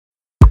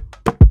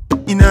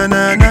na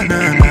na na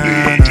na na.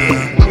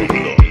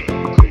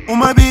 Oh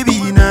my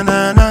baby, na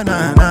na na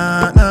na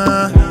na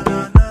na.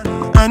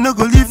 I no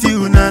go leave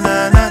you, na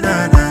na na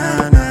na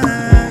na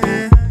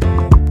na.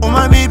 Oh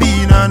my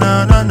baby, na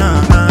na na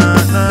na na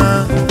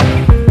na.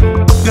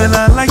 Girl,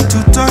 I like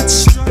to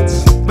touch,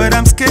 but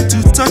I'm scared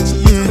to touch,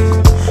 yeah.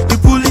 You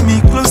pulling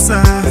me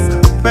closer,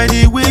 by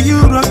the way you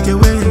rock your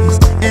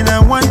waist, and I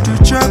want to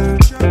chop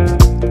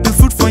the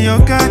fruit from your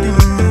garden.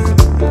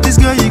 This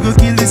girl, you go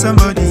kill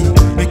somebody,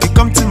 make it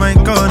come to my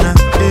corner,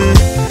 eh.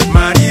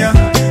 Maria,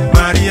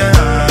 Maria,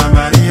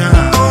 Maria,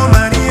 oh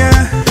Maria,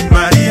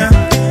 Maria,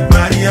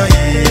 Maria,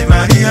 yeah,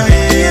 Maria,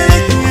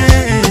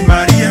 yeah,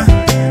 Maria,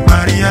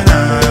 Maria, na,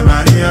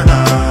 Maria, na,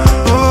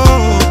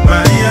 oh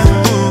Maria,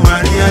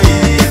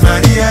 yeah,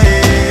 Maria,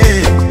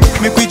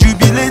 yeah. Make we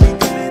jubilate,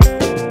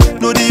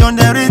 no they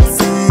underrate.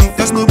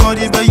 There's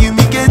nobody but you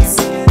me get.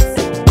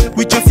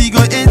 With your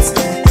figure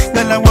 8,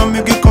 girl I want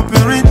me to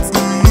cooperate.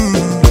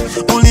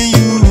 Only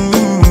you,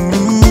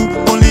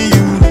 only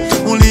you,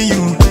 only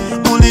you,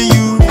 only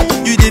you.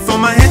 You there for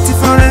my head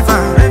forever.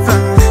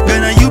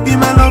 Girl, now you be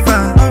my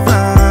lover.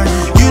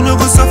 You no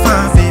go suffer,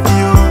 baby.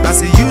 Oh, I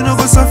say you no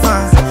go suffer.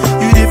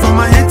 You there for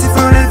my head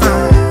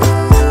forever.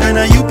 Girl,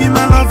 now you be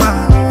my lover.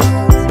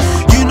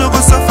 You no go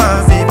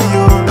suffer, baby.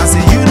 Oh, I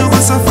say you no go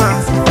suffer.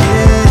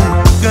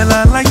 Yeah. Girl,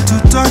 I like to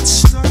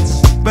touch,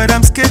 but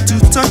I'm scared to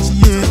touch,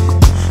 yeah.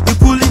 You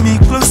pulling me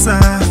closer,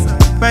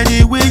 by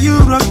the way you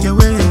rock your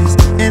waist,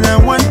 and I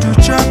want to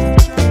chop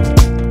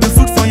the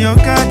fruit from your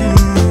garden.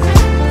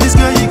 This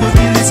girl, you go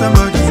kill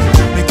somebody,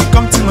 make it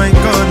come to my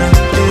corner,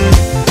 yeah.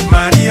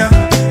 Maria,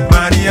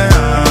 Maria,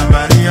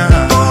 Maria,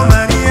 oh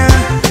Maria,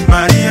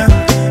 Maria,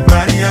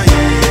 Maria,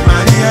 yeah,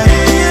 Maria,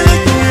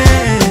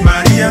 yeah,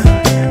 Maria,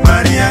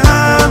 Maria,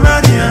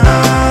 Maria,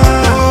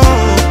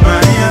 oh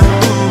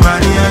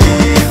Maria,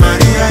 yeah,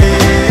 Maria,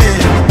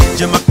 yeah.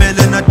 Je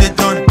m'appelle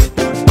Nadeton,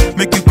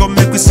 make you come,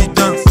 make we sit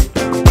down,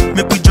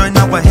 make we join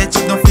our heads.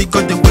 She don't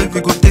figure the way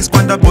we go take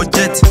squander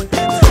budget.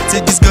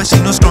 Say this girl, she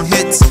no strong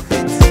hits,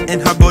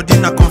 and her body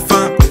not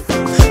confirm.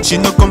 She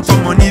no come for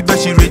money, but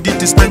she ready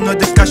to spend all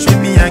the cash with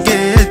me. I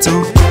get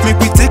to.